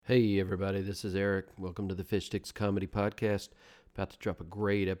Hey everybody, this is Eric. Welcome to the Fish Sticks Comedy Podcast. About to drop a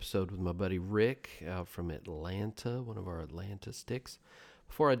great episode with my buddy Rick out from Atlanta, one of our Atlanta sticks.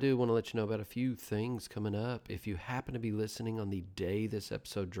 Before I do, I want to let you know about a few things coming up. If you happen to be listening on the day this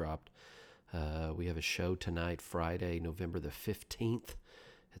episode dropped, we have a show tonight, Friday, November the 15th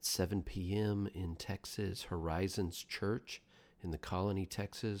at 7 p.m. in Texas, Horizons Church in the Colony,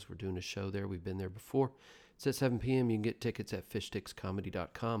 Texas. We're doing a show there. We've been there before. It's at 7 p.m. You can get tickets at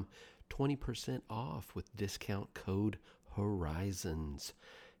fishstickscomedy.com. 20% off with discount code Horizons.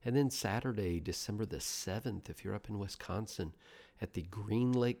 And then Saturday, December the 7th, if you're up in Wisconsin, at the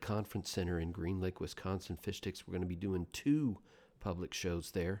Green Lake Conference Center in Green Lake, Wisconsin, Fish Sticks, we're going to be doing 2 public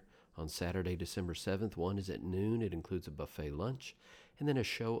shows there on Saturday, December 7th. One is at noon. It includes a buffet lunch. And then a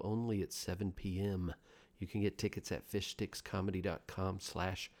show only at 7 p.m. You can get tickets at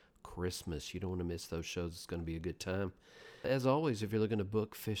fishstickscomedy.com/Christmas. You don't want to miss those shows. It's going to be a good time. As always, if you're looking to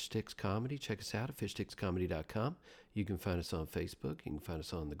book Fish Sticks Comedy, check us out at fishstickscomedy.com. You can find us on Facebook. You can find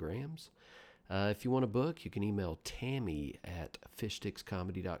us on the Grams. If you want to book, you can email Tammy at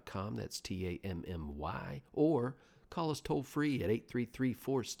fishstickscomedy.com. That's Tammy. Or call us toll free at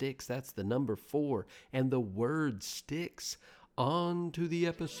 833-4-STICKS. That's the number 4 and the word sticks. On to the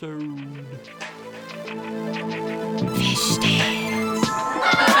episode. Fish Sticks.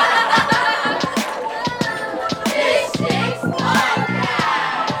 Fish Sticks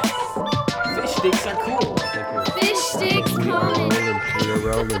Podcast. Fish Sticks are cool. Fish Sticks Comedy.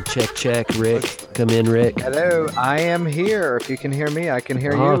 We're rolling. Check. Rick, come in, Rick. Hello, I am here. If you can hear me, I can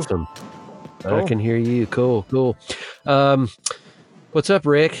hear you. Awesome. Cool. I can hear you. Cool. What's up,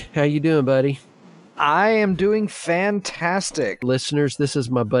 Rick? How you doing, buddy? I am doing fantastic. Listeners, this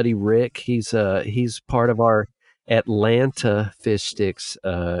is my buddy Rick. He's part of our Atlanta Fish Sticks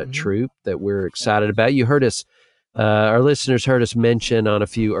troupe that we're excited about. You heard us, our listeners heard us mention on a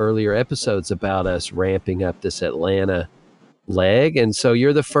few earlier episodes about us ramping up this Atlanta leg. And so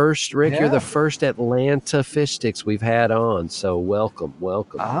you're the first, Rick, You're the first Atlanta Fish Sticks we've had on. So welcome.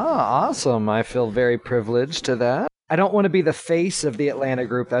 Ah, awesome. I feel very privileged to that. I don't want to be the face of the Atlanta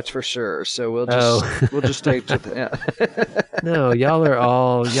group, that's for sure. So we'll just stay to the No,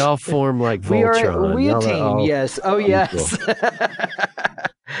 y'all form like Voltron. We a team, yes. Oh, yes.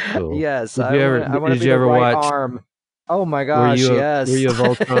 Cool. Yes. Did you ever watch arm. Oh my gosh, yes. Were you a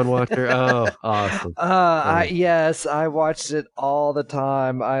Voltron watcher? Oh, awesome. Yes, I watched it all the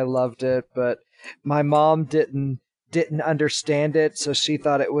time. I loved it, but my mom didn't understand it, so she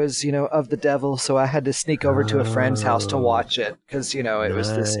thought it was, of the devil, so I had to sneak over to a friend's house to watch it, because, it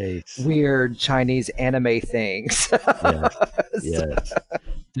was this weird Chinese anime thing. Yes. So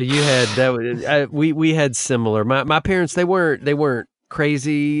you had that. We had similar. My parents, they weren't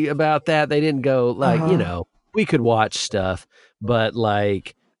crazy about that. They didn't go like, we could watch stuff, but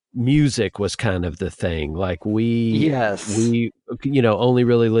like music was kind of the thing. Like we only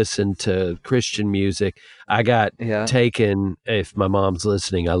really listened to Christian music. I got taken, if my mom's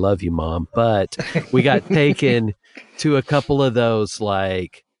listening, I love you, Mom, but we got taken to a couple of those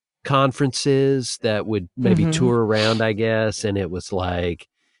like conferences that would maybe tour around, I guess. And it was like,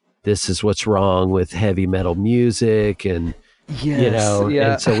 this is what's wrong with heavy metal music. And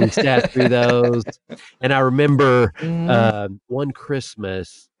and so we sat through those. And I remember one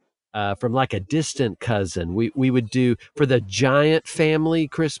Christmas, from like a distant cousin, we would do for the Giant family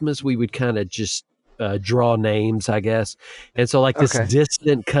Christmas, we would kind of just draw names, I guess. And so like this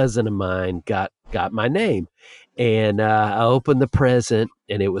distant cousin of mine got my name, and I opened the present,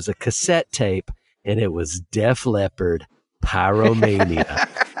 and it was a cassette tape, and it was Def Leppard, Pyromania.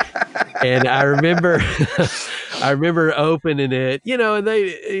 And I remember opening it, and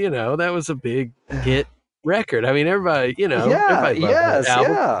they, that was a big hit record. I mean, everybody, everybody loved that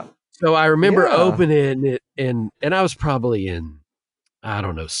album. Yeah. So I remember opening it, and I was probably in, I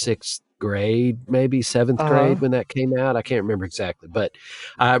don't know, 6th grade, maybe 7th grade when that came out. I can't remember exactly, but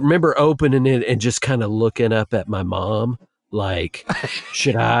I remember opening it and just kind of looking up at my mom, like,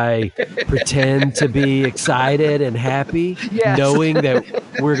 should I pretend to be excited and happy, knowing that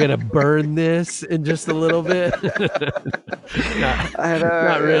we're going to burn this in just a little bit?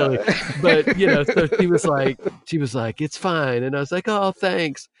 Not really. But, so she was like, it's fine. And I was like, oh,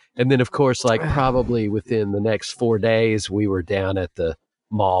 thanks. And then, of course, like probably within the next 4 days, we were down at the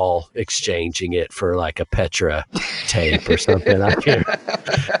mall exchanging it for like a Petra tape or something. I can't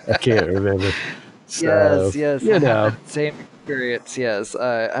remember. So, yes. Same experience. Yes.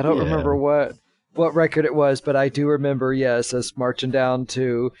 I don't remember what record it was, but I do remember, us marching down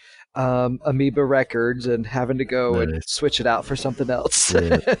to Amoeba Records and having to go and switch it out for something else.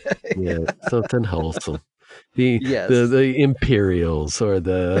 Yeah, something wholesome. The Yes. the Imperials or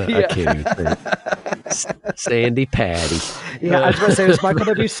the I Yeah. can't even think. Sandy Patty. Yeah, I was going to say it was Michael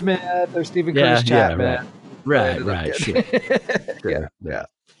W. Smith or Stephen Curtis Chapman. Right. Sure. Yeah, yeah.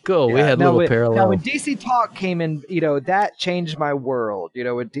 Cool. We Yeah. had Now, little when parallels. DC Talk came in, that changed my world.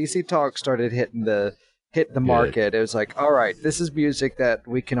 When DC Talk started hitting the market, it was like, all right, this is music that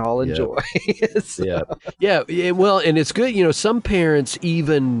we can all enjoy. So- Yeah. Well, and it's good. Some parents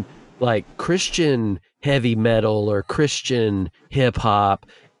even like Christian heavy metal or Christian hip hop.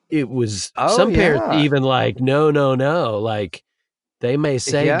 It was some parents yeah. even like, no. Like they may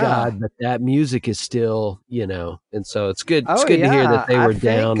say Yeah. God, but that music is still, and so it's good. It's Oh, good to hear yeah. that they I were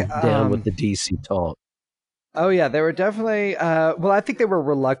think, down with the DC Talk. Oh yeah, they were definitely. Well, I think they were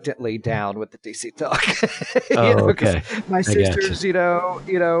reluctantly down with the DC Talk. Because Okay. my I gotcha. sisters,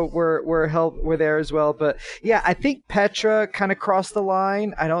 were there as well. But yeah, I think Petra kind of crossed the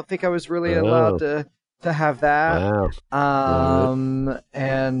line. I don't think I was really allowed to have that. Wow.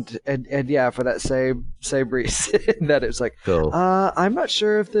 And yeah, for that same reason that it was like, Cool. I'm not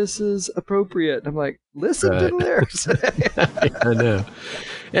sure if this is appropriate. I'm like, listen to the lyrics. I know.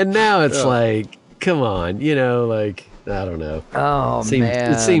 And now it's like, come on, like, I don't know. Oh,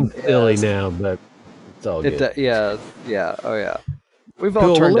 man. It seems silly now, but it's all good. Yeah. Oh, yeah. We've all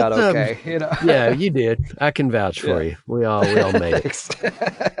Cool. turned Well, out okay, Yeah, you did. I can vouch for you. We all made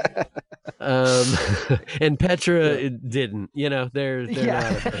it. And Petra didn't. They're not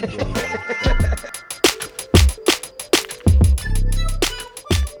affected.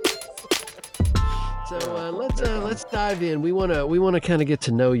 So let's dive in. We want to kind of get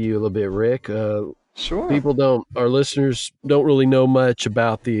to know you a little bit, Rick. Sure. Our listeners don't really know much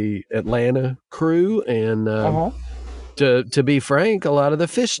about the Atlanta crew, and to be frank, a lot of the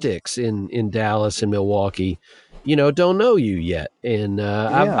fish sticks in Dallas and Milwaukee, don't know you yet. And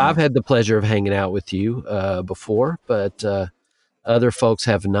I've had the pleasure of hanging out with you before, but other folks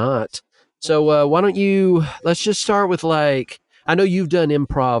have not. So why don't let's just start with I know you've done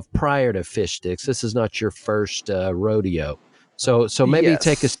improv prior to Fish Sticks. This is not your first rodeo. So maybe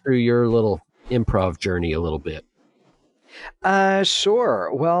take us through your little improv journey a little bit. Sure.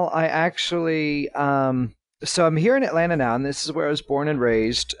 Well, I actually, so I'm here in Atlanta now, and this is where I was born and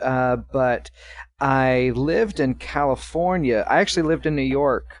raised. But I lived in California. I actually lived in New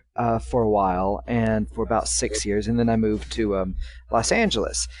York for a while, and for about 6 years, and then I moved to Los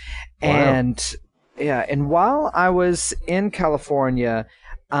Angeles. Wow. And while I was in California,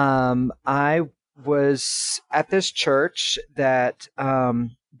 I was at this church that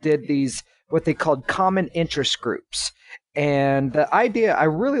did these what they called common interest groups. And the idea, I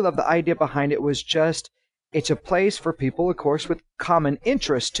really love the idea behind it, was just it's a place for people, of course, with common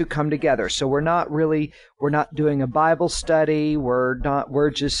interests to come together. So we're not doing a Bible study.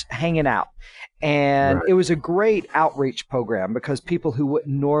 We're just hanging out. And It was a great outreach program because people who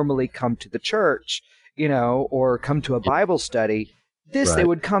wouldn't normally come to the church, or come to a Bible study, they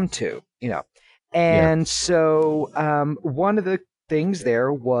would come to, And so one of the things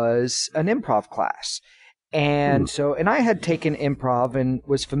there was an improv class. And I had taken improv and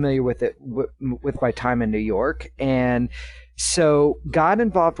was familiar with it with my time in New York. And so got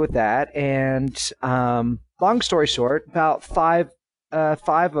involved with that. And long story short, about five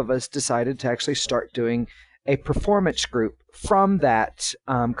of us decided to actually start doing a performance group from that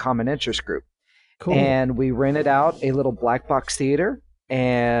common interest group. Cool. And we rented out a little black box theater.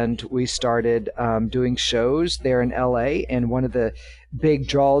 And we started doing shows there in LA. And one of the big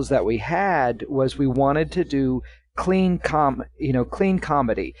draws that we had was we wanted to do clean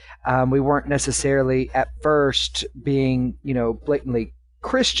comedy. We weren't necessarily at first being, blatantly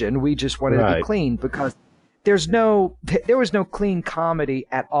Christian. We just wanted to be clean because there was no clean comedy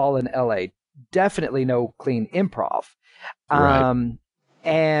at all in LA. Definitely no clean improv. But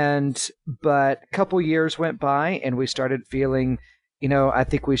a couple years went by and we started feeling, I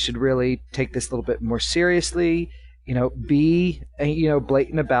think we should really take this a little bit more seriously, be,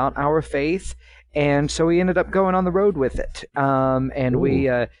 blatant about our faith. And so we ended up going on the road with it.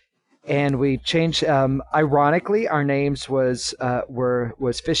 We changed, ironically, our names was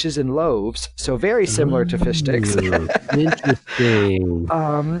Fishes and Loaves. So very similar to Fish Sticks. Interesting.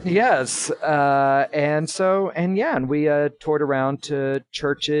 Yes. And we toured around to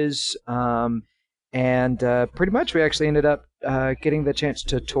churches, and pretty much we actually ended up getting the chance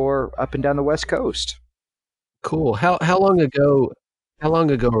to tour up and down the West Coast. Cool. How long ago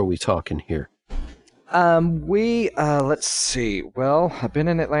are we talking here? Let's see. Well, I've been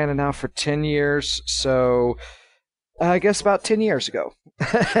in Atlanta now for 10 years, so I guess about 10 years ago.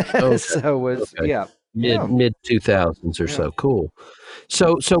 Okay. So Yeah. mid 2000s or Yeah. so. Cool.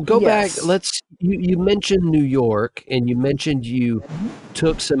 So go back. Yes. You mentioned New York, and you mentioned you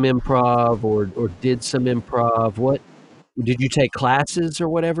took some improv or did some improv. What did you take classes or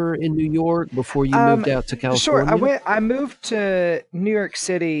whatever in New York before you Um, moved out to sure. California? I moved to New York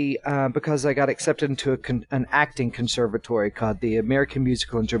City because I got accepted into an acting conservatory called the American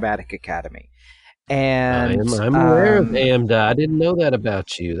Musical and Dramatic Academy. And I'm aware of AMDA. I didn't know that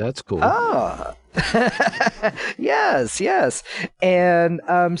about you. That's cool. oh, yes, yes. And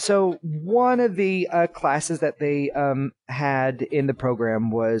so one of the classes that they had in the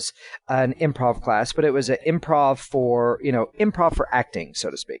program was an improv class, but it was an improv for acting, so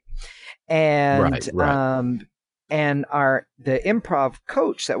to speak. And Right. the improv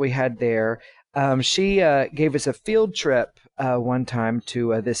coach that we had there, she gave us a field trip one time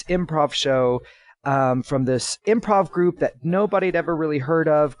to this improv show from this improv group that nobody had ever really heard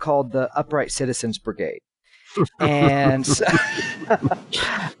of called the Upright Citizens Brigade. And so, Who's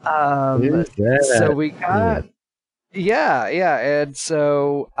so that? we got, yeah. And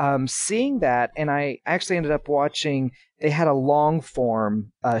so seeing that, and I actually ended up watching, they had a long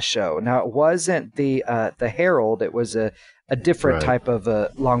form show. Now, it wasn't the Herald, it was a different Right. type of a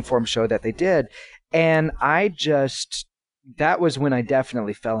long form show that they did. And that was when I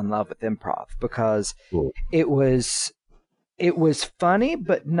definitely fell in love with improv because Cool. it was funny,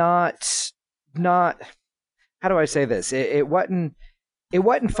 but not how do I say this? It wasn't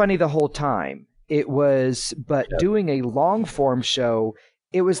funny the whole time. It was, but doing a long form show,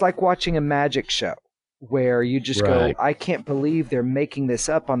 it was like watching a magic show where you just Right. go, I can't believe they're making this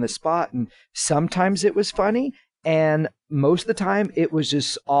up on the spot. And sometimes it was funny, and most of the time it was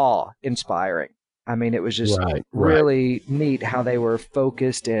just awe inspiring. I mean, it was just Right. really neat how they were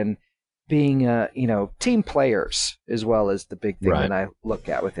focused and being, team players as well as the big thing Right. that I look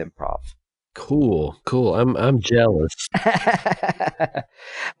at with improv. Cool. I'm jealous.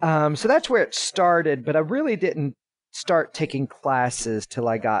 So that's where it started, but I really didn't start taking classes till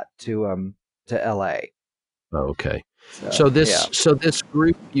I got to LA. Okay. So this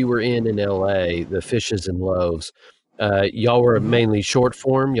group you were in LA, the Fishes and Loaves, y'all were mainly short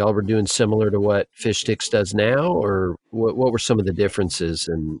form. Y'all were doing similar to what Fish Sticks does now, or what were some of the differences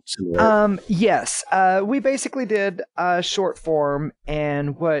and similarities? Yes, we basically did short form,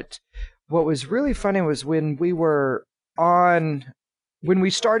 and what was really funny was when we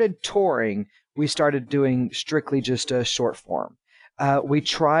started touring, we started doing strictly just a short form. We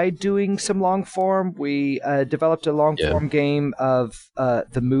tried doing some long form. We developed a long form game of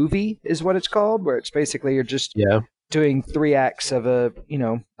the movie, is what it's called, where it's basically you're just doing 3 acts of a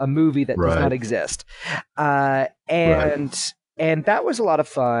movie that does not exist, and that was a lot of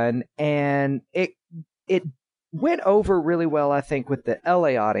fun, and it went over really well, I think, with the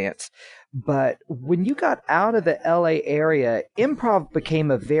LA audience. But when you got out of the LA area, improv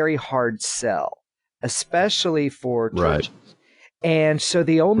became a very hard sell, especially for churches. And so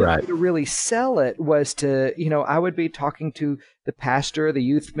the only way to really sell it was to, I would be talking to the pastor, the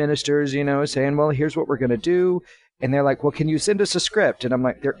youth ministers, saying, well, here's what we're going to do. And they're like, well, can you send us a script? And I'm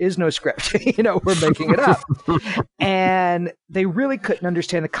like, there is no script. We're making it up. And they really couldn't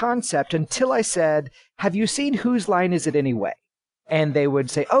understand the concept until I said, have you seen Whose Line Is It Anyway? And they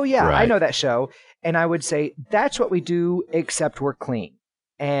would say, oh, yeah, I know that show. And I would say, that's what we do, except we're clean.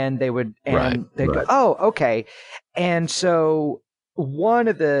 And they would, they'd go, oh, okay. And so one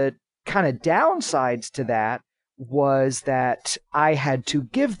of the kind of downsides to that was that I had to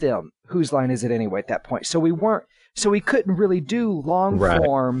give them Whose Line Is It Anyway at that point. So we couldn't really do long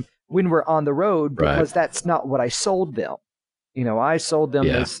form when we're on the road because that's not what I sold them. I sold them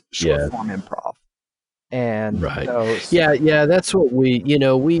as short form improv. And that's what we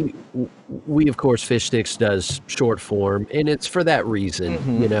of course Fish Sticks does short form, and it's for that reason,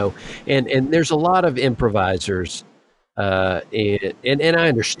 and there's a lot of improvisers, and I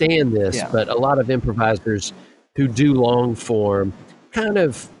understand this, but a lot of improvisers who do long form kind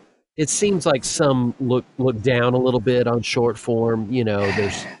of, it seems like some look down a little bit on short form.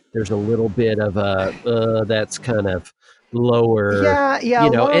 There's a little bit of a that's kind of lower,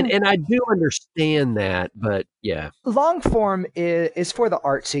 and I do understand that, but long form is for the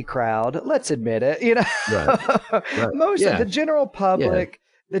artsy crowd. Let's admit it. Most of the general public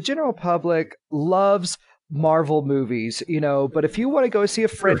loves Marvel movies, but if you want to go see a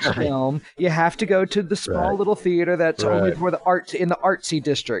French film, you have to go to the small little theater that's only for the arts in the artsy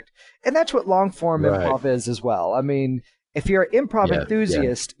district, and that's what long form improv is as well. I mean, if you're an improv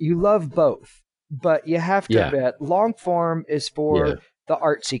enthusiast, you love both. But you have to admit, long form is for the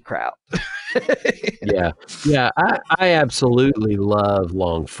artsy crowd. Yeah. Yeah. I absolutely love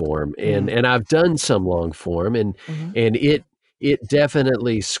long form, and I've done some long form, Mhm. and it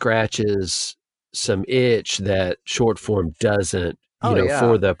definitely scratches some itch that short form doesn't, Oh for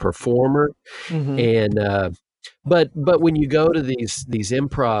yeah. the performer. Hmm. And but when you go to these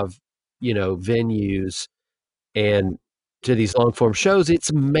improv, venues, and to these long form shows,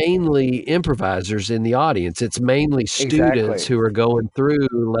 it's mainly improvisers in the audience. It's mainly students Exactly. who are going through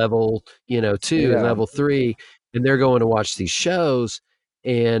level, 2 and Yeah. level 3, and they're going to watch these shows.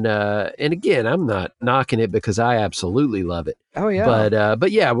 And again, I'm not knocking it because I absolutely love it. Oh yeah.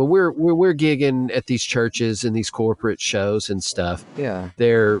 But yeah, when we're gigging at these churches and these corporate shows and stuff, Yeah.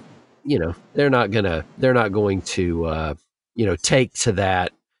 they're they're not going to take to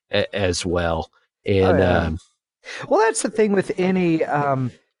that as well. Oh And yeah. Well, that's the thing with any,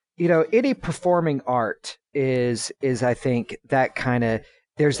 any performing art is I think that kind of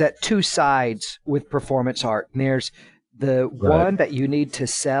there's that two sides with performance art. And there's the Right. one that you need to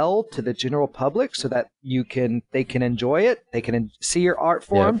sell to the general public so that they can enjoy it, they can see your art Yep.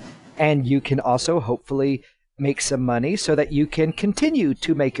 form, and you can also hopefully make some money so that you can continue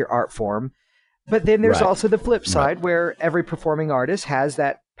to make your art form. But then there's Right. also the flip Right. side where every performing artist has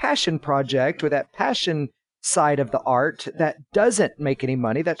that passion project or that passion side of the art that doesn't make any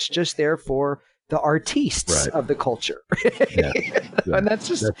money. That's just there for the artistes Right. of the culture. Yeah. Yeah. And that's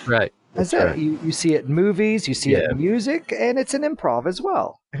just, That's right. that's That's it. right. You see it in movies, you see it Yeah. in music, and it's an improv as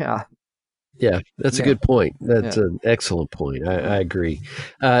well. Yeah. Yeah. That's a Yeah. good point. That's Yeah. an excellent point. I agree.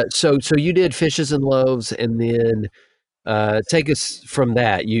 So you did Fishes and Loaves, and then take us from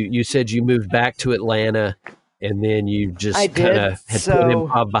that. You said you moved back to Atlanta, and then you I just kind did. of had put So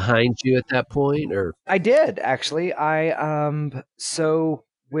improv behind you at that point, or I did actually. So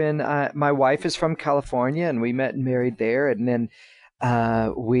when my wife is from California and we met and married there, and then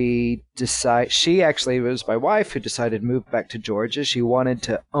she actually was my wife who decided to move back to Georgia. She wanted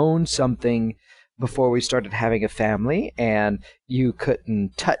to own something before we started having a family, and you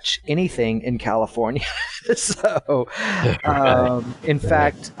couldn't touch anything in California. So, right. in Right.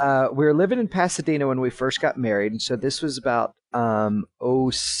 fact, we were living in Pasadena when we first got married, and so this was about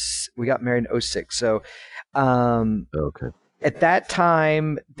we got married in '06. So, Okay. at that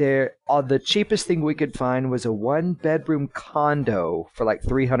time, the cheapest thing we could find was a one-bedroom condo for like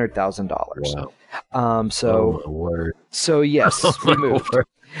 $300,000. Wow. Um, Oh so my word. so Oh yes, we my moved. word.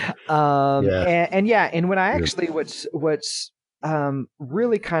 Yeah. And yeah, and when I Yeah. actually what's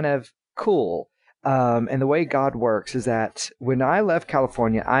really kind of cool, and the way God works is that when I left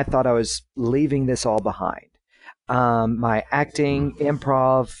California, I thought I was leaving this all behind. My acting,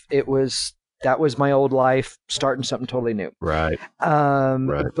 improv, that was my old life, starting something totally new. Right.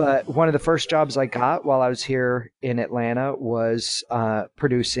 Right. But one of the first jobs I got while I was here in Atlanta was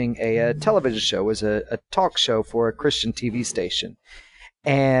producing a television show, was a talk show for a Christian TV station.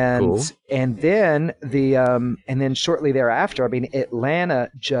 And Cool. and then shortly thereafter, I mean,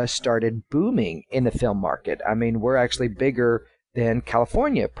 Atlanta just started booming in the film market. I mean, we're actually bigger than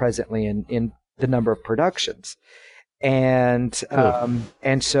California presently in the number of productions. Cool.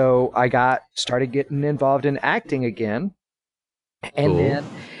 And so I started getting involved in acting again. And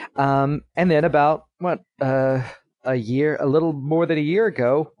Cool. and then about a little more than a year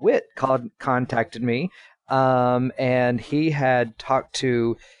ago, Whit contacted me, and he had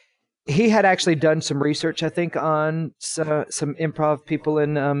actually done some research, I think, on some improv people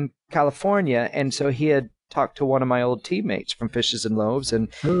in California, and so he had talked to one of my old teammates from Fishes and Loaves, and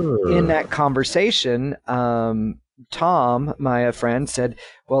in Huh. that conversation, Tom, my friend, said,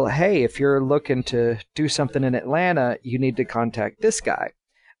 "Well, hey, if you're looking to do something in Atlanta, you need to contact this guy."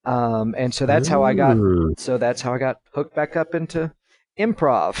 And so that's how I got. Mm. So that's how I got hooked back up into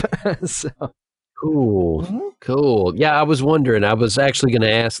improv. So, Cool. Mhm. Cool. Yeah, I was wondering. I was actually going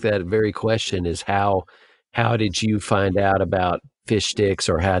to ask that very question: is how did you find out about fish sticks,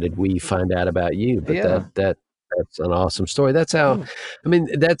 or how did we find out about you? But Yeah. that's an awesome story. That's how. Yeah. I mean,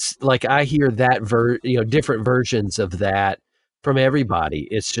 that's like I hear that different versions of that from everybody.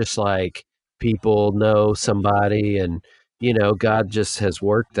 It's just like people know somebody, and God just has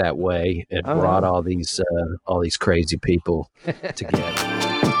worked that way and Oh brought yeah. all these crazy people together.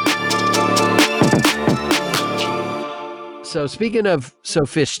 So speaking of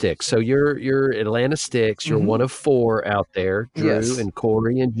fish sticks, so you're Atlanta Sticks. You're one Mhm. of 4 out there: Drew Yes. and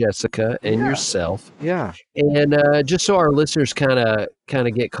Corey and Jessica and Yeah. yourself. Yeah. And just so our listeners kind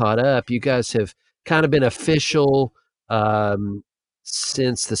of get caught up, you guys have kind of been official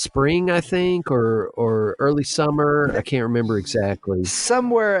since the spring, I think, or early summer. I can't remember exactly.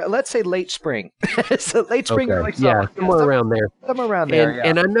 Somewhere, let's say late spring. So late spring, Okay, early yeah, summer. somewhere around there. Somewhere around there.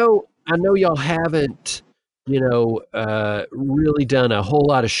 And I know I know y'all haven't, really done a whole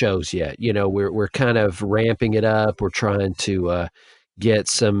lot of shows yet. We're kind of ramping it up. We're trying to get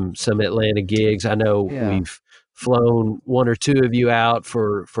some Atlanta gigs. I know Yeah. we've flown one or two of you out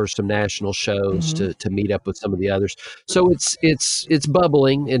for some national shows Mhm. to meet up with some of the others. So it's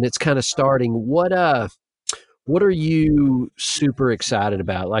bubbling and it's kind of starting. What are you super excited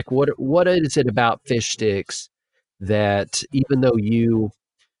about? Like what is it about Fish Sticks that even though you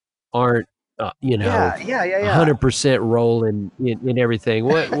aren't Yeah, yeah, yeah, yeah. 100% rolling in everything,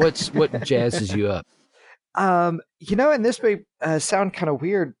 what jazzes you up? And this may sound kind of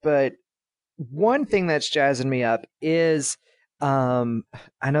weird, but one thing that's jazzing me up is, I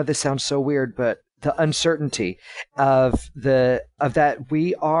know this sounds so weird, but the uncertainty of that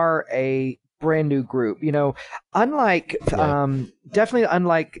we are a brand new group. Unlike Yeah. definitely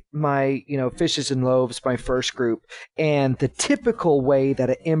unlike my Fishes and Loaves, my first group, and the typical way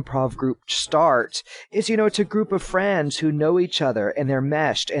that an improv group starts is it's a group of friends who know each other and they're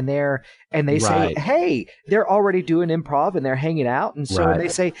meshed and they say, Right. hey, they're already doing improv and they're hanging out. And so they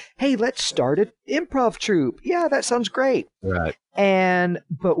Right. say, hey, let's start an improv troupe. Yeah, that sounds great. Right.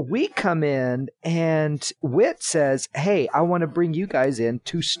 But we come in and Wit says, hey, I want to bring you guys in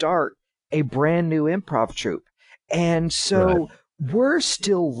to start a brand new improv troupe. And so Right. we're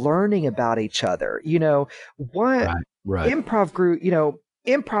still learning about each other. What Right. Right. improv group,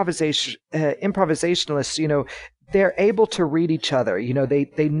 improvisationalists, they're able to read each other.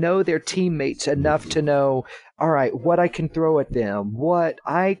 They know their teammates enough to know, all right, what I can throw at them, what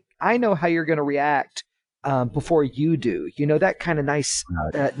I know how you're going to react before you do. That kind of nice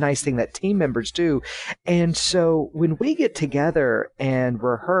thing that team members do. And so when we get together and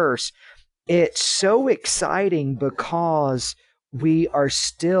rehearse, it's so exciting because we are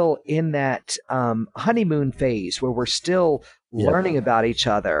still in that honeymoon phase where we're still Yep. learning about each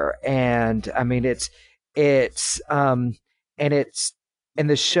other. And I mean, it's and it's and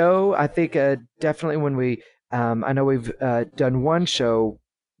the show, I think, definitely when we I know we've done one show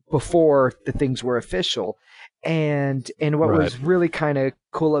before the things were official, and what Right. was really kind of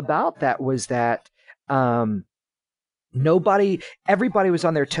cool about that was that um everybody was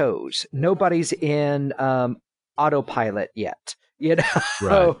on their toes. Nobody's in autopilot yet.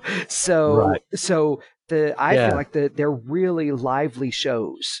 Right. So Right. I Yeah. feel like they're really lively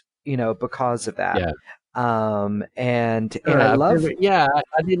shows, because of that. Yeah. And I I've love. never,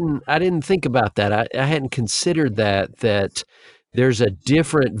 I didn't think about that. I hadn't considered that there's a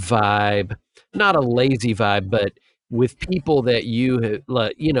different vibe, not a lazy vibe, but with people that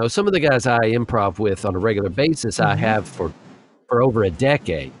some of the guys I improv with on a regular basis, I Mhm. have for over a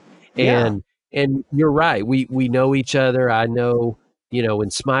decade. Yeah, And you're right. We know each other. I know, when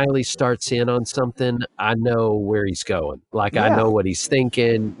Smiley starts in on something, I know where he's going. Like I yeah, know what he's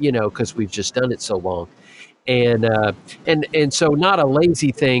thinking, because we've just done it so long. And so not a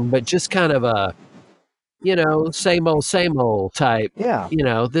lazy thing, but just kind of a, same old type, yeah.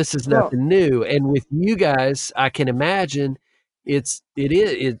 this is Well, nothing new. And with you guys, I can imagine you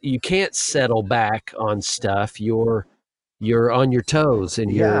can't settle back on stuff. You're on your toes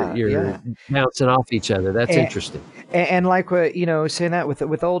and yeah, you're yeah. bouncing off each other. That's And, interesting. and like what saying that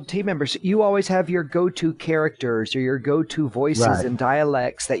with old team members, you always have your go-to characters or your go-to voices Right. and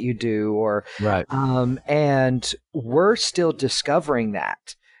dialects that you do, or Right. and we're still discovering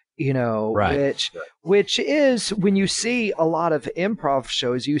that, Right. which is when you see a lot of improv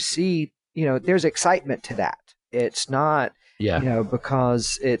shows, you see, there's excitement to that. It's not, Yeah.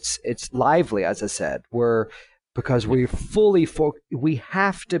 because it's lively, as I said. Because we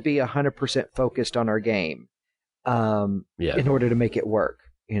have to be 100% focused on our game Yeah. in order to make it work,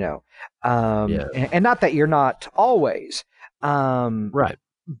 Yeah. and not that you're not always, Right.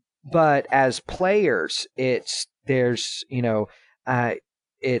 but as players, it's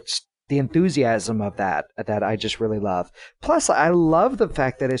the enthusiasm of that I just really love. Plus, I love the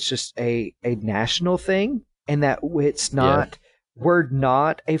fact that it's just a national thing, and that it's Yeah. not we're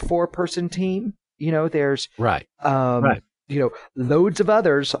not a 4-person team. There's Right. Right. loads of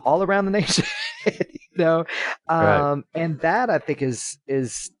others all around the nation. Right. And that I think is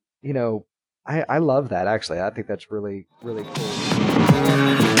I love that, actually. I think that's really, really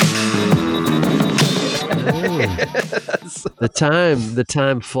The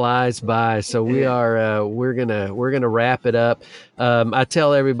time flies by, so we're gonna wrap it up. I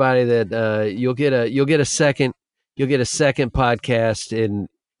tell everybody that you'll get a second podcast in,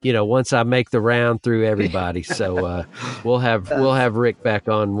 once I make the round through everybody. So we'll have Rick back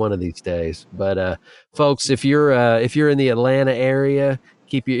on one of these days. But folks, if you're in the Atlanta area,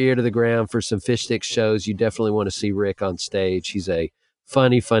 keep your ear to the ground for some Fish Stick shows. You definitely want to see Rick on stage. He's a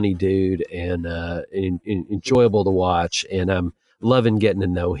funny dude, and enjoyable to watch. And I'm loving getting to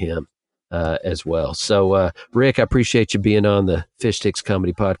know him as well. So, Rick, I appreciate you being on the Fish Sticks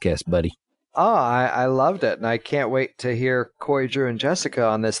Comedy Podcast, buddy. Oh, I loved it, and I can't wait to hear Corey, Drew, and Jessica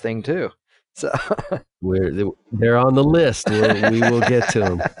on this thing too. So they're on the list. We will get to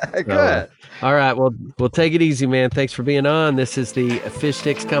them. Good. All right. Well, we'll take it easy, man. Thanks for being on. This is the Fish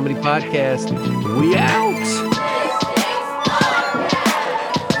Sticks Comedy Podcast. We out.